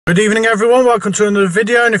Good evening everyone, welcome to another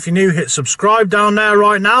video, and if you're new, hit subscribe down there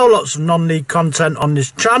right now. Lots of non-league content on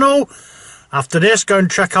this channel. After this, go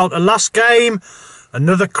and check out the last game.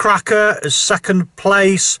 Another cracker as second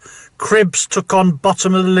place. Cribs took on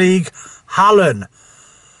bottom of the league, Calne.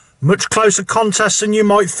 Much closer contest than you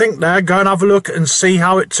might think there. Go and have a look and see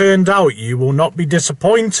how it turned out. You will not be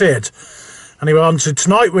disappointed. Anyway, on to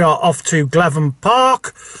tonight, we are off to Glevum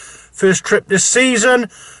Park. First trip this season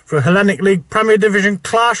for a Hellenic League Premier Division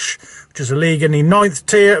clash, which is a league in the 9th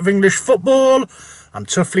tier of English football. And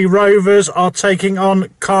Tuffley Rovers are taking on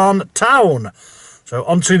Calne Town. So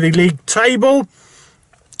onto the league table.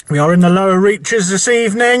 We are in the lower reaches this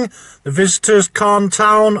evening. The visitors, Calne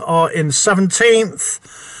Town, are in 17th.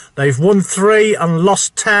 They've won 3 and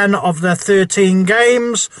lost 10 of their 13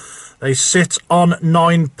 games. They sit on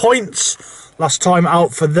 9 points. Last time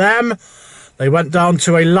out for them, they went down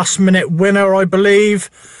to a last-minute winner, I believe,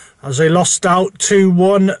 as they lost out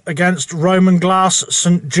 2-1 against Roman Glass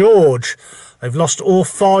St George. They've lost all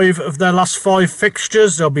 5 of their last 5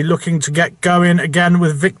 fixtures. They'll be looking to get going again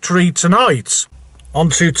with victory tonight.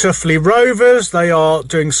 On to Tuffley Rovers. They are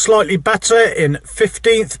doing slightly better in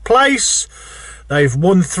 15th place. They've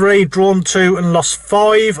won 3, drawn 2 and lost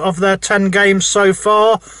 5 of their 10 games so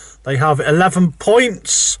far. They have 11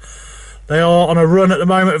 points. They are on a run at the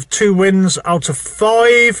moment of 2 wins out of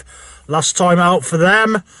 5. Last time out for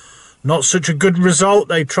them, not such a good result.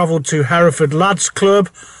 They travelled to Hereford Lads Club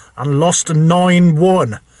and lost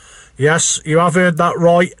 9-1. Yes, you have heard that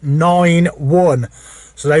right, 9-1.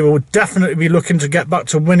 So they will definitely be looking to get back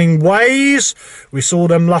to winning ways. We saw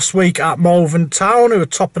them last week at Calne Town, who are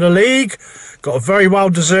top of the league. Got a very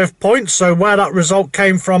well-deserved point. So where that result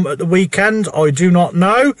came from at the weekend, I do not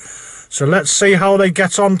know. So let's see how they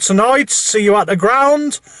get on tonight. See you at the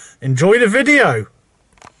ground. Enjoy the video.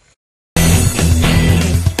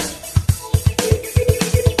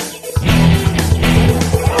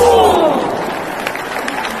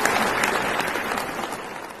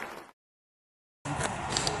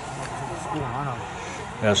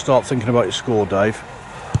 Yeah, start thinking about your score, Dave.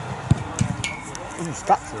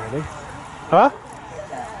 Stats, really. Huh?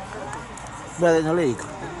 Where in the league?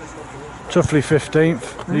 Tuffley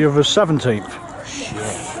 15th, the others 17th. Shit.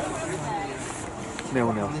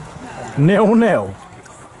 0-0. 0-0?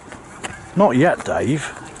 Not yet, Dave.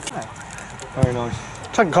 Very nice.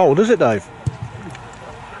 Tank cold, is it, Dave?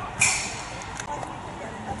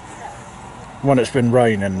 When it's been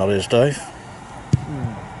raining, that is, Dave.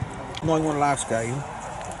 9-1 last game.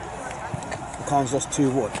 The Calne's lost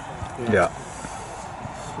 2-1. Yeah.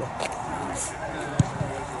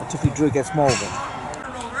 I took you drew against Malvern.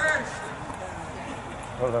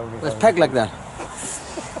 Let's peg like that.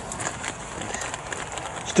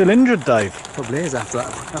 Still injured, Dave? Probably is after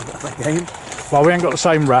that game. Well, we ain't got the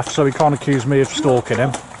same ref, so he can't accuse me of stalking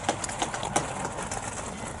him.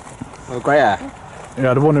 Oh, great hair.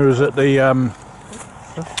 Yeah, the one who was at the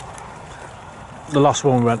last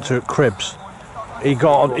one we went to at Cribs. He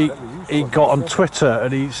got on Twitter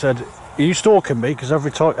and he said, "Are you stalking me? Because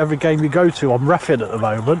every game you go to, I'm reffing at the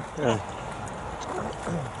moment." Yeah.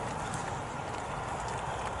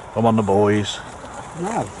 I'm on the boys.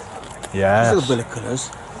 No. Yes. It's a bill of colours.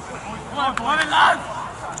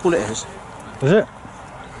 That's all it is. Is it?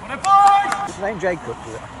 His name Jacob,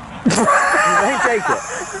 is it? His name Jacob.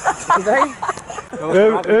 His name?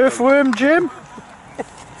 Earthworm Jim?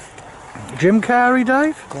 Jim Carey,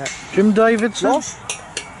 Dave? Yeah. Jim Davidson?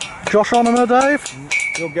 Josh Onomer, Dave?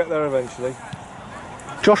 You'll get there eventually.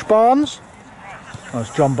 Josh Barnes? Oh, it's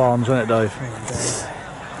John Barnes, isn't it, Dave?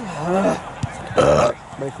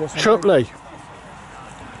 Chupley.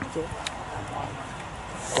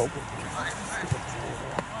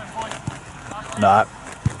 No.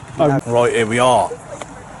 Oh, right, here we are.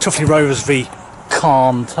 Tuffley Rovers v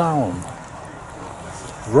Calne Town.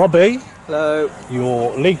 Robbie. Hello.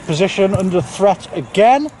 Your league position under threat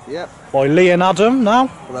again. Yep. By Lee and Adam now.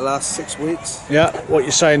 For the last 6 weeks. Yeah. What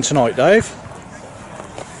you saying tonight, Dave?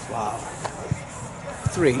 Wow.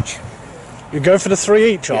 3 each. You go for the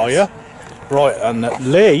 3 each, yes. Are you? Right, and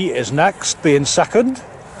Lee is next, being second.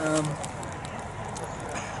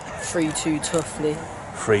 3-2 Tuffley.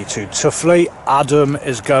 3-2 Tuffley. Adam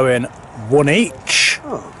is going 1 each.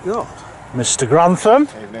 Oh, God. Mr. Grantham.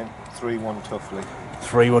 Evening. 3-1 Tuffley.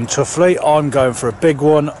 3-1 Tuffley. I'm going for a big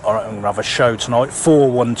one. All right, I'm going to have a show tonight.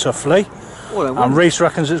 4-1 Tuffley. Well, and Reese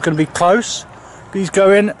reckons it's going to be close. He's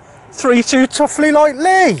going 3-2 Tuffley like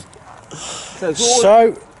Lee.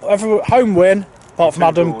 So, home win, apart from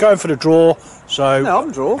Adam, going for the draw. So. No,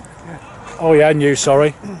 I'm draw. Oh yeah, and you,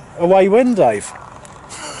 sorry. Away win, Dave.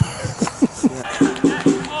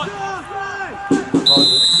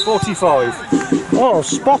 45. Oh,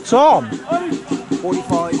 spot on.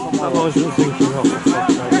 45 on my I was just thinking, oh, for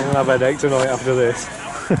fuck's sake, I'm going to have a headache tonight after this.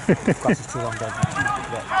 Class is too long, Dave.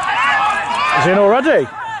 Is he in already?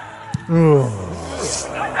 Ooh.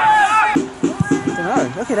 I don't know.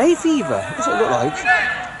 Look at hay fever. What's it look like?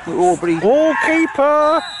 We're Aubrey. Ball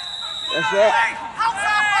keeper. That's it.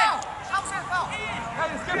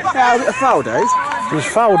 Now, a foul, Dave. It was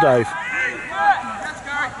foul, Dave.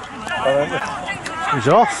 He's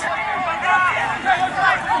off.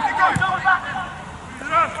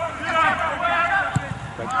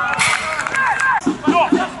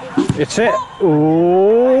 It's it.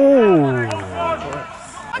 Ooh.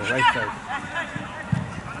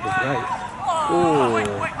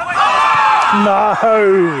 No.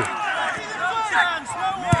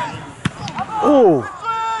 Ooh.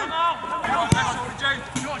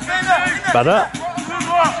 Better.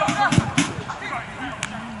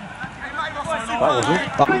 That wasn't.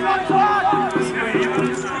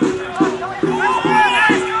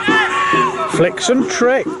 Flicks and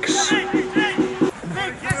tricks.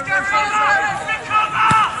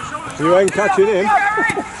 You ain't catching him.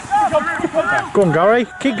 Go on, Gary.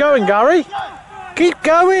 Keep going, Gary. Keep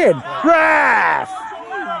going. Ref!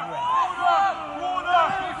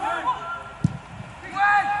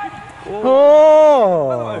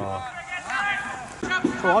 Oh!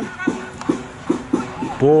 Come on.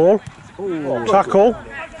 Ball. Ooh. Tackle.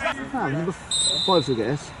 Ah, number 5 to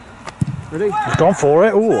guess. Ready? He's gone for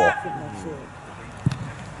it. Ooh.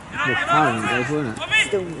 The pound, Dave, wasn't it?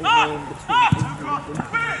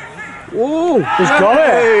 Whoa! He's got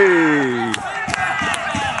it.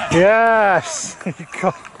 Yes.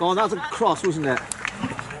 Go on, that was a cross, wasn't it?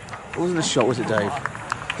 It wasn't a shot, was it, Dave?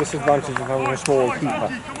 Disadvantage of having a small keeper.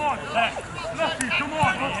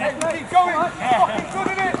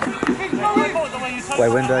 Way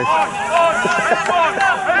win, Dave.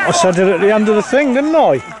 I said it at the end of the thing, didn't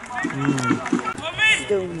I?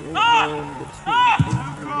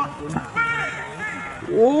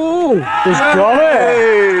 Whoa! He's got it.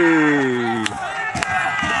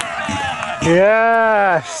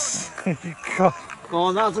 Yes. God. Go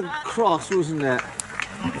on, that was a cross, wasn't it?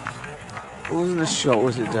 It wasn't a shot,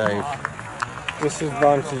 was it, Dave?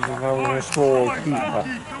 Disadvantage of having a small keeper.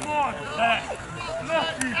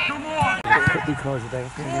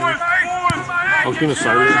 I was going to say,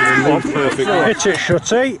 it would have been Lee's perfect night. Hit it,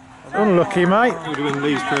 Shutty. Unlucky, mate. It would have been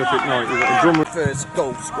Lee's perfect night. We've got a drummer. First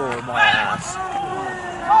goal scorer in my ass.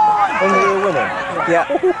 Only a winner. Yeah.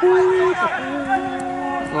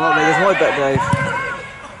 Well, there's my bet, Dave.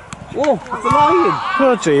 Whoa, it's a lion.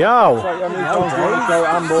 Bloody hell. How many times do you want to go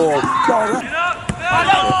handball?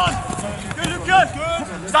 Good.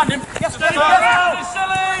 Stand him. Yes, silly.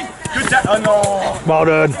 Good deck. Oh no. Well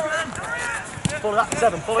done. Follow that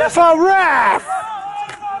 7. Follow that. For ref.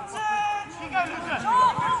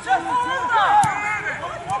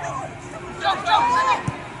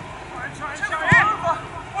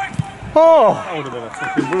 Oh. That would have been a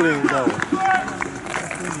fucking brilliant goal.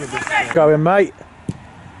 Going, mate.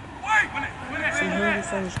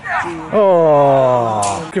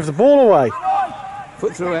 Oh. Give the ball away.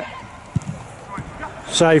 Foot through it.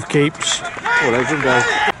 Save keeps. Oh, there's him, Dave.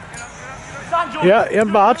 Yeah,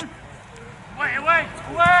 ain't bad.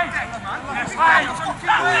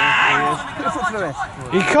 Put a foot through it.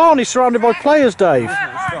 He can't, he's surrounded by players, Dave. I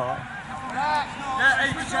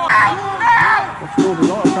scored a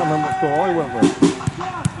lot. I can't remember what score I went with.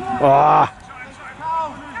 Ah.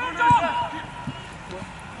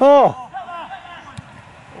 Oh.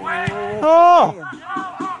 Oh.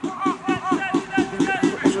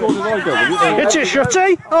 What score did I go with? Hit it,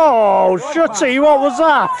 Shutty. Oh, Shutty, what was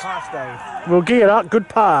that? We'll give you that. Good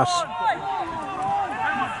pass.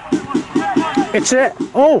 It's it.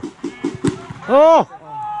 Oh. Oh.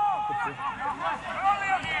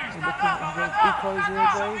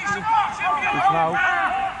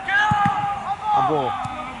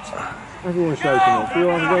 Everyone's shaking off. You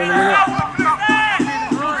want to go in a minute?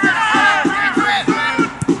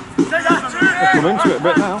 Let's come into it a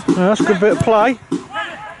bit now. Yeah, that's a good bit of play.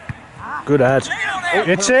 Good head.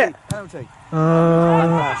 It's it. Penalty.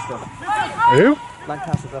 Who?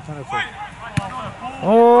 Lancaster for a penalty.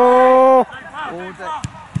 Oh.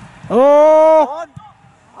 Oh.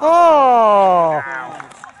 Oh.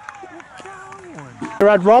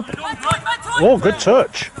 Red Rob. Oh, good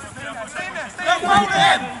touch.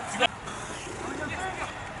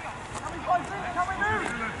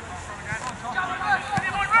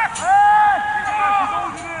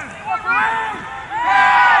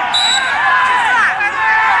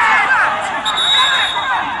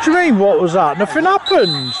 What do you mean, what was that? Nothing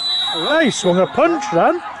happened. Hey, he swung a punch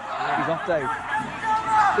then. He's off, Dave.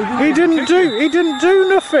 He didn't do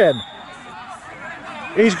nothing.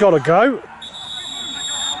 He's got to go.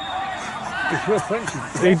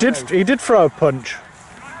 He did throw a punch.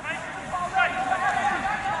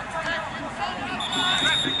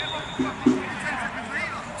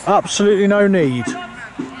 Absolutely no need.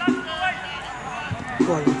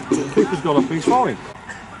 Keeper's got up, he's fine.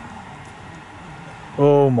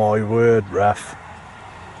 Oh my word, ref.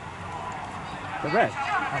 The red?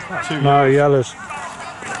 No, yellows.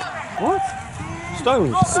 What?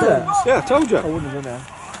 Stones. Stones? Yeah, I told you. I wouldn't have done that.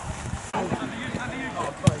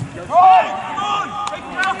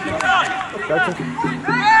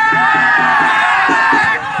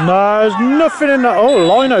 No, there's nothing in that. Oh,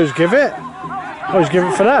 Lino's give it. Oh, he's giving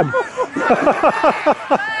it for them.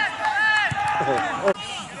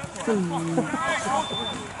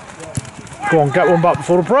 Go on, get one back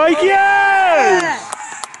before the break. Yes!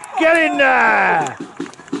 Get in there!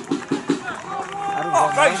 Oh,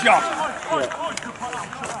 great shot!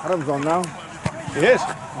 Adam's on now. He is.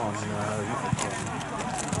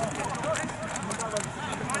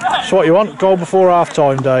 So what you want? Goal before half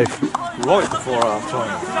time, Dave. Right before half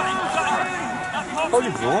time. What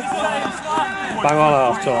you draw? Bang on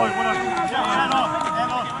half time.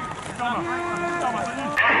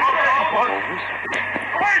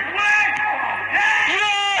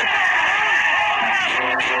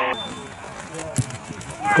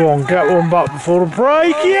 Go on, get one back before the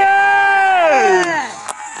break. Yes!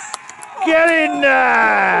 Get in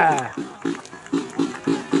there!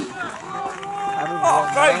 Oh,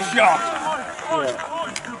 great shot!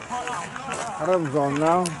 Adam's on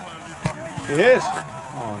now. He is.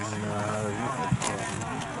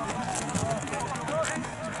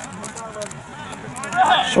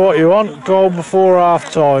 So what you want? Goal before half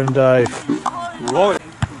time, Dave. Right.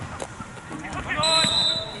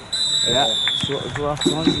 Yeah. So what was the last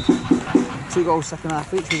time? 2 goals second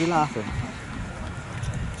half each, was he laughing?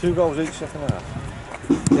 2 goals each second half.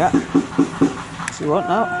 Yeah. So what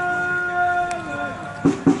now?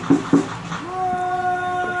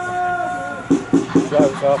 Yeah,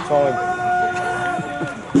 it's half time.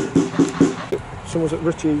 Someone was it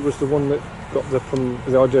Richie was the one that got the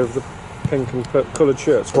idea of the pink and coloured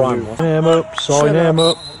shirts. Sign him up, sign him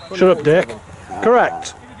up. Shut up, Dick.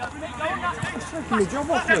 Correct.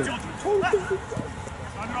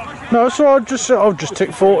 No, so I'll just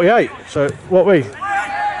tick 48. So what we?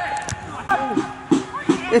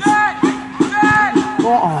 It's...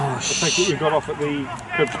 Oh, I take it you got off at the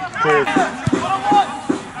court.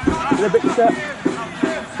 a bit set.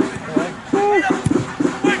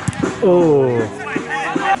 Oh.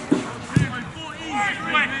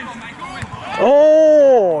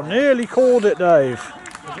 Oh, nearly called it, Dave.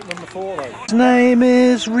 Is it number 4 though? His name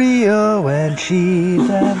is Rio and she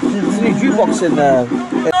dances. There's a new jukebox in there.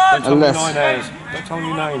 Don't tell me 9 hours. Don't tell me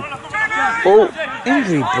your name. Oh,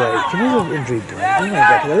 injury break. Can you have an injury break? I'm going to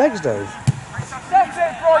go for the legs, Dave.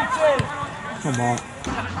 Come on.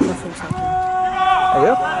 Are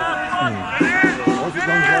you?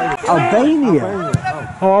 Albania.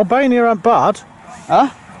 Oh, Albania ain't bad. Huh?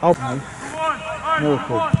 Oh.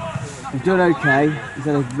 Miracle. He's doing okay. He's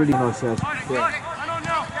had a really nice serve.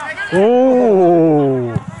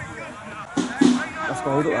 Oh. That's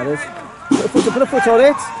gold, that is. Put a foot on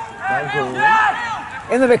it.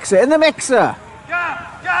 In the mixer, in the mixer.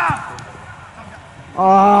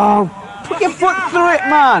 Oh, put your foot through it,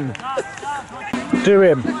 man. Do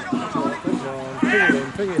him.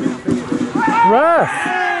 Ref.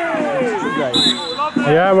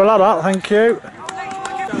 Yeah, we'll have that, thank you.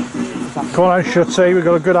 Come on, Shutty, we've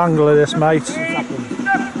got a good angle of this, mate.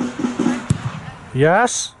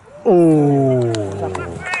 Yes. Oh.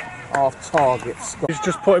 Off target. He's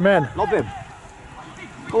just put him in. Lob him.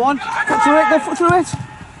 Go on, foot through it, go foot through it.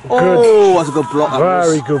 Good. Oh, that's a good block.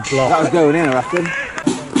 Very good block. That was going in, I reckon.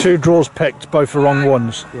 2 draws picked, both the wrong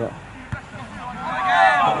ones. Yeah.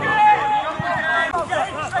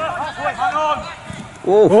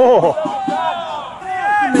 Oh.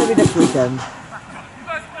 Maybe next weekend.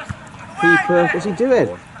 Keeper, what's he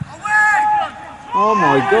doing? Oh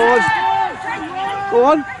my God. Go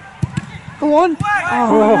on. Go on.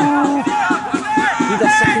 Oh. Need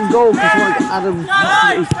that second goal because you want to get Adam to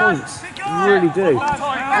get his points. You really do.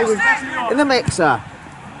 In the mixer.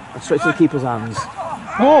 And straight to the keeper's hands.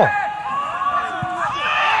 Oh.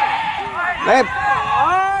 Leb.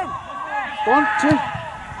 1, 2.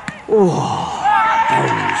 Oh.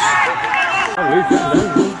 Oh.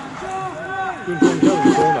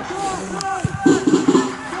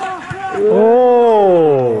 Oh.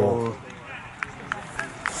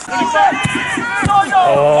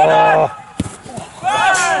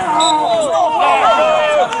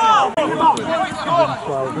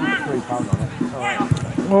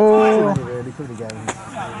 really, could have gained.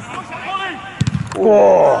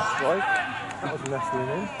 Oh. Right. That was wrestling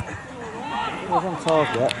in. It was on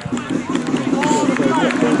target.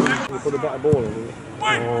 You put a better ball in it.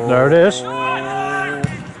 There it is.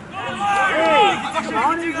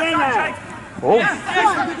 Oh.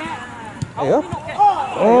 Hey up.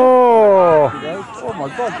 Oh. Oh my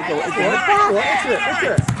God. Hit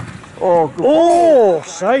it. Oh, good. Oh,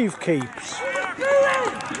 save keeps.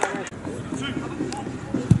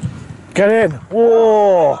 Get in.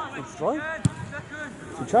 Oh. Good strike.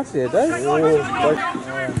 Some chance here, Dave. Oh,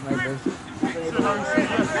 maybe.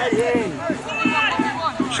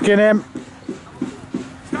 Skin him.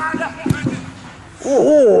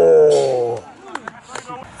 Oh.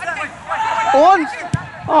 On.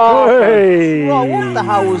 Oh, Hey. well, what the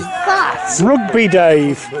hell was that? Rugby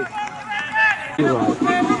Dave. You're right.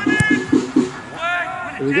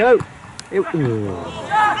 Here we go.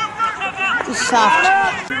 Just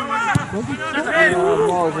soft.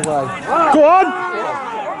 Miles away. Go on.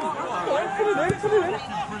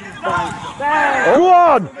 Go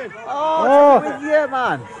on. Oh, yeah,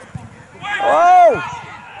 man. Oh.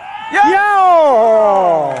 Yeah.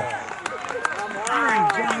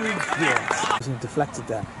 Wasn't deflected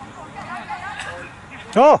there.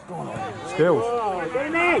 Oh. Skills.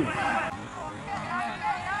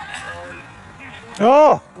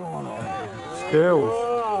 Oh. Skills.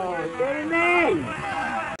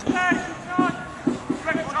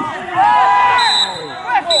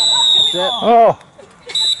 Oh.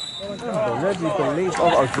 Where do you believe? Oh,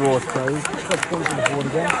 I've got a draw, I suppose. Got points on the board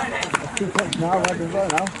again. 2 points now, right as well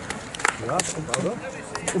now.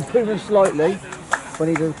 Improving slightly. We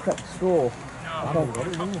need a correct score. I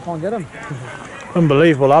can't get him.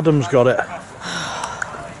 Unbelievable. Adam's got it.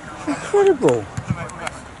 Incredible.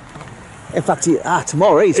 In fact,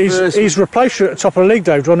 tomorrow He's replaced you at the top of the league,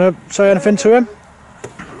 Dave. Do you want to say anything to him?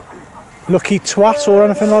 Lucky twat or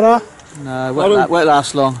anything like that? No, won't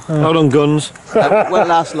last long. Well done, Guns. Won't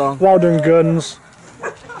last long. Well done, Guns.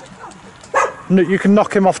 You can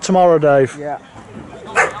knock him off tomorrow, Dave. Yeah.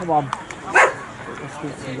 Come on.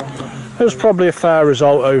 It was probably a fair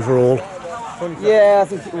result overall. Yeah, I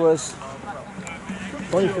think it was.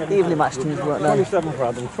 Evenly matched teams weren't there. 27 for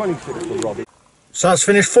Adam, 26 for Robbie. So that's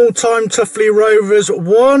finished full-time. Tuffley Rovers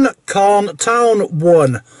 1, Calne Town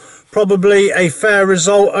 1. Probably a fair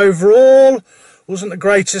result overall. Wasn't the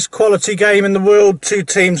greatest quality game in the world. Two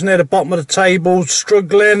teams near the bottom of the table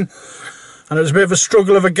struggling. And it was a bit of a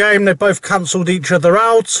struggle of a game. They both cancelled each other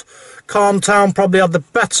out. Calne Town probably had the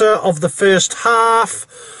better of the first half.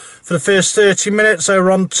 For the first 30 minutes they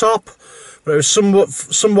were on top. But it was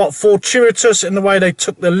somewhat fortuitous in the way they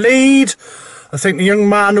took the lead. I think the young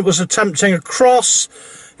man was attempting a cross.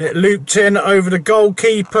 It looped in over the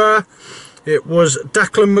goalkeeper. It was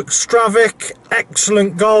Declan McStravick.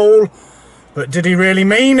 Excellent goal. But did he really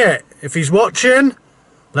mean it? If he's watching,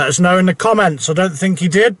 let us know in the comments. I don't think he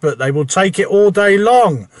did, but they will take it all day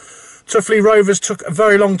long. Tuffley Rovers took a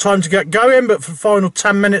very long time to get going, but for the final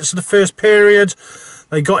 10 minutes of the first period,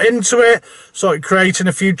 they got into it, started creating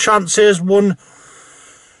a few chances. One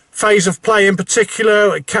phase of play in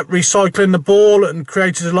particular, it kept recycling the ball and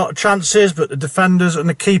created a lot of chances, but the defenders and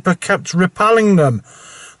the keeper kept repelling them.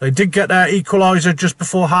 They did get their equaliser just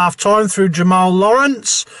before half-time through Jamal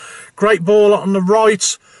Lawrence. Great ball on the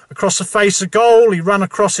right, across the face of goal. He ran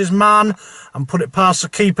across his man and put it past the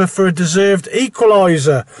keeper for a deserved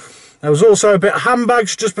equaliser. There was also a bit of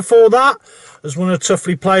handbags just before that, as one of the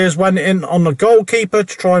Tuffley players went in on the goalkeeper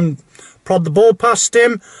to try and prod the ball past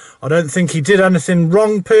him. I don't think he did anything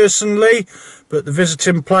wrong personally, but the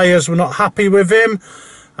visiting players were not happy with him.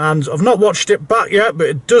 And I've not watched it back yet, but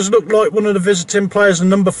it does look like one of the visiting players, the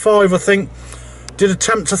number 5, I think, did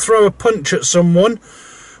attempt to throw a punch at someone.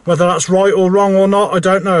 Whether that's right or wrong or not, I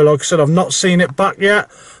don't know. Like I said, I've not seen it back yet.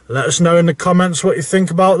 Let us know in the comments what you think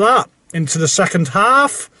about that. Into the second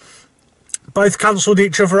half. Both cancelled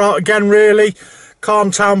each other out again, really. Calne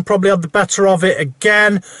Town probably had the better of it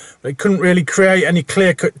again. They couldn't really create any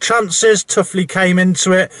clear-cut chances. Tuffley came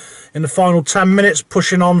into it in the final 10 minutes,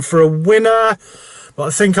 pushing on for a winner. But I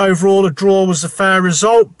think overall a draw was a fair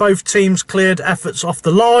result. Both teams cleared efforts off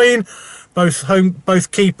the line.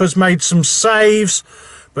 Both keepers made some saves.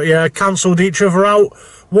 But yeah, cancelled each other out.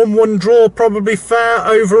 1-1 draw, probably fair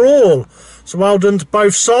overall. So well done to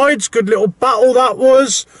both sides. Good little battle that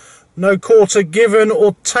was. No quarter given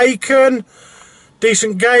or taken.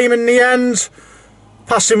 Decent game in the end.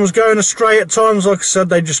 Passing was going astray at times. Like I said,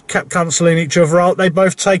 they just kept cancelling each other out. They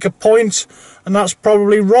both take a point, and that's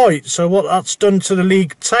probably right. So what that's done to the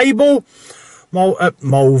league table,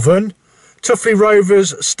 Malvern, Tuffley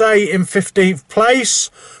Rovers stay in 15th place,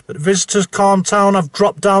 but visitors Calne Town have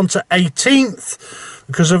dropped down to 18th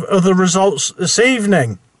because of other results this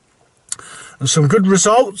evening. And some good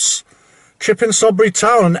results. Chipping Sodbury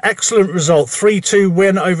Town, an excellent result, 3-2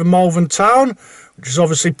 win over Malvern Town, which has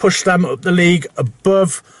obviously pushed them up the league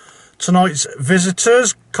above tonight's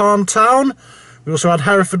visitors, Calne Town. We also had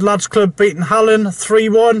Hereford Lads Club beating Hallen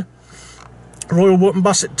 3-1. Royal Wootton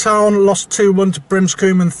Bassett Town lost 2-1 to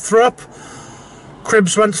Brimscombe and Thrupp.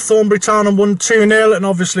 Cribbs went to Thornbury Town and won 2-0, and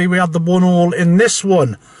obviously we had the 1-all in this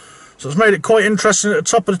one. So it's made it quite interesting at the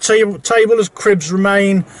top of the table as Cribbs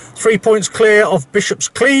remain 3 points clear of Bishop's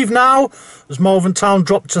Cleeve now, as Malvern Town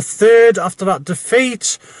dropped to 3rd after that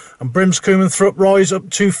defeat, and Brimscombe and Thrupp rise up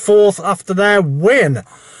to 4th after their win.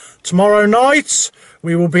 Tomorrow night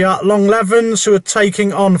we will be at Longlevens, who are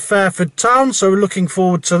taking on Fairford Town, so we're looking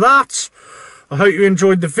forward to that. I hope you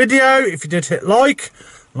enjoyed the video. If you did, hit like.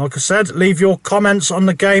 Like I said, leave your comments on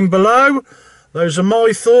the game below. Those are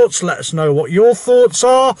my thoughts. Let us know what your thoughts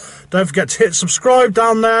are. Don't forget to hit subscribe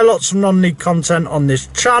down there. Lots of non-league content on this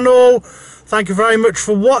channel. Thank you very much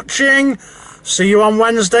for watching. See you on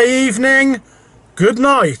Wednesday evening. Good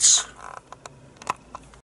night.